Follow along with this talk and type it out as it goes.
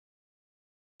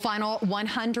Final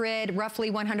 100, roughly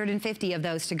 150 of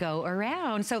those to go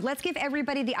around. So let's give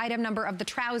everybody the item number of the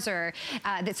trouser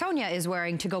that Sonia is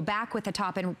wearing to go back with the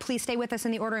top. And please stay with us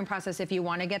in the ordering process if you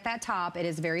want to get that top. It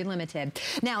is very limited.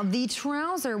 Now, the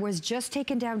trouser was just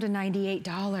taken down to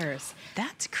 $98.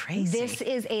 That's crazy. This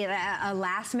is a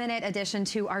last minute addition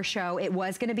to our show. It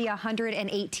was going to be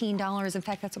 $118. In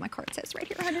fact, that's what my card says right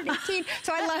here, $118.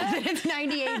 So I love that it's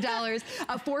 $98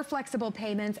 for flexible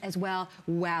payments as well.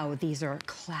 Wow, these are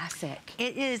classic.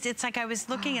 It is. It's like I was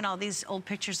looking at all these old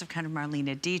pictures of kind of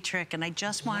Marlene Dietrich, and I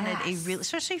just wanted a real,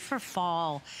 especially for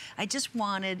fall, I just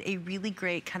wanted a really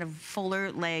great kind of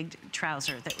fuller-legged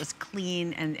trouser that was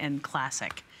clean and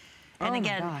classic. And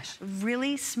again,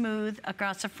 really smooth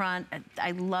across the front.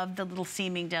 I love the little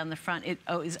seaming down the front. It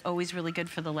is always really good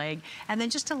for the leg. And then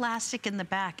just elastic in the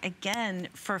back, again,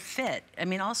 for fit. I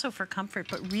mean, also for comfort,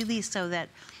 but really so that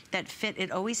that fit,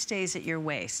 it always stays at your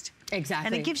waist. Exactly.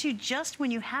 And it gives you just,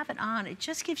 when you have it on, it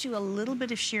just gives you a little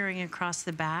bit of shearing across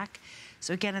the back.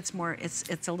 So again, it's more,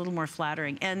 it's a little more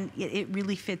flattering. And it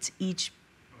really fits each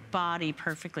body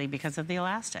perfectly because of the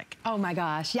elastic. Oh my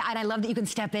gosh. Yeah, and I love that you can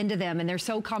step into them and they're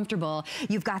so comfortable.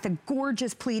 You've got the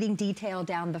gorgeous pleating detail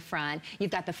down the front.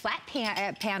 You've got the flat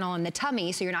panel in the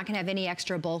tummy, so you're not gonna have any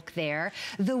extra bulk there.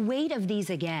 The weight of these,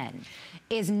 again,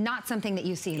 is not something that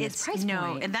you see in this price point.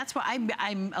 No, and that's why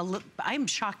I'm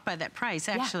shocked by that price,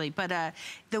 actually. Yeah. But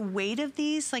the weight of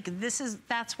these, like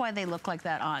that's why they look like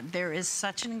that on. There is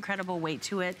such an incredible weight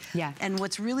to it. Yeah. And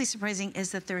what's really surprising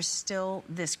is that there's still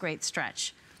this great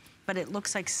stretch. But it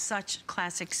looks like such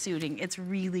classic suiting. It's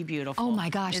really beautiful. Oh my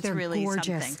gosh, it's they're really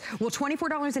gorgeous. Something. Well,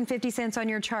 $24.50 on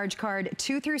your charge card,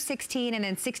 2 through 16, and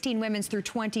then 16 women's through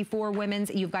 24 women's.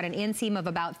 You've got an inseam of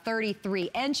about 33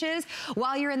 inches.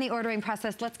 While you're in the ordering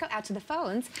process, let's go out to the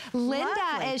phones.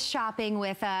 Linda is shopping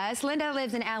with us. Linda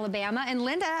lives in Alabama. And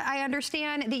Linda, I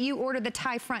understand that you ordered the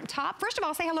tie front top. First of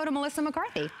all, say hello to Melissa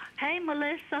McCarthy. Hey,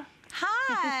 Melissa.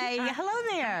 Hi, hello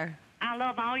there. I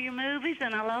love all your movies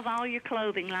and I love all your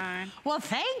clothing line. Well,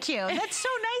 thank you. That's so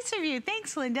nice of you.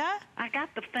 Thanks, Linda. I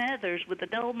got the feathers with the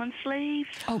dolman sleeves.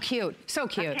 Oh, cute. So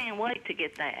cute. I can't wait to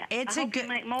get that. It's I hope you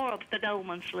make more of the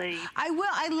dolman sleeves. I will.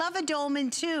 I love a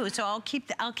dolman too, so I'll keep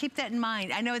that in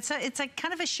mind. I know it's a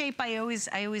kind of a shape I always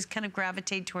kind of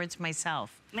gravitate towards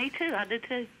myself. Me too. I do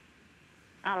too.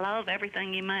 I love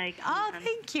everything you make. Oh,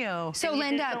 thank you. So,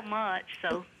 Linda, do so much.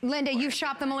 So, Linda, you've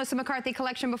shopped the Melissa McCarthy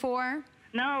collection before?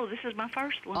 No, this is my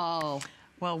first one. Oh.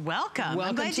 Well, welcome.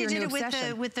 I'm glad you did it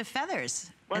with the feathers.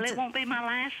 Well, it won't be my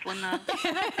last one, though.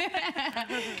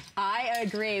 I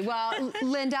agree. Well,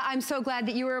 Linda, I'm so glad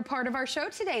that you were a part of our show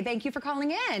today. Thank you for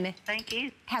calling in. Thank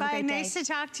you. Have a great day. Nice to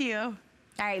talk to you.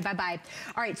 All right, bye-bye.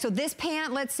 All right, so this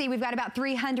pant, let's see, we've got about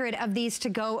 300 of these to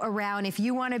go around. If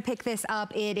you want to pick this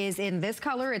up, it is in this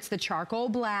color. It's the charcoal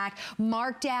black,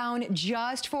 marked down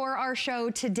just for our show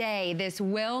today. This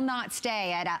will not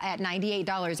stay at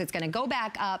 $98. It's going to go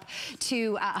back up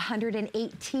to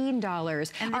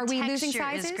 $118. And are we losing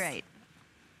sizes? The texture is great.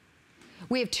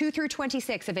 We have 2 through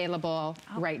 26 available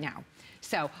right now.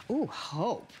 So, ooh,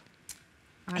 Hope.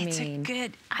 It's a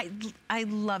good, I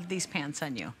love these pants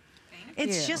on you.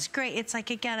 It's just great. It's like,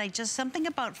 again, something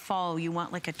about fall, you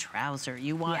want like a trouser.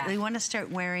 You want to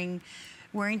start wearing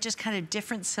just kind of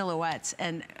different silhouettes.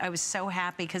 And I was so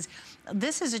happy because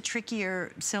this is a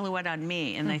trickier silhouette on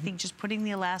me. And I think just putting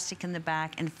the elastic in the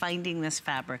back and finding this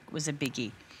fabric was a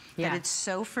biggie. Yeah. But it's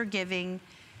so forgiving.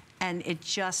 And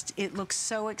it looks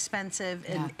so expensive,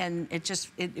 and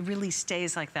it really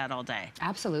stays like that all day.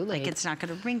 Absolutely. Like it's not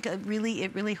gonna wrinkle, it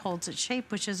really holds its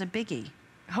shape, which is a biggie.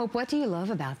 Hope, what do you love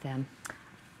about them?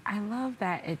 I love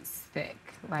that it's thick.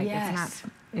 Like it's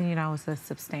not, you know, it's a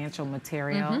substantial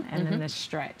material, and then the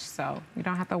stretch. So you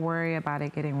don't have to worry about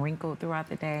it getting wrinkled throughout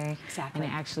the day. Exactly.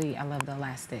 And actually, I love the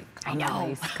elastic on I know. my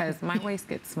waist, because my waist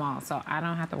gets small, so I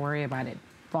don't have to worry about it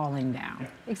falling down.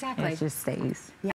 Exactly. It just stays. Yeah.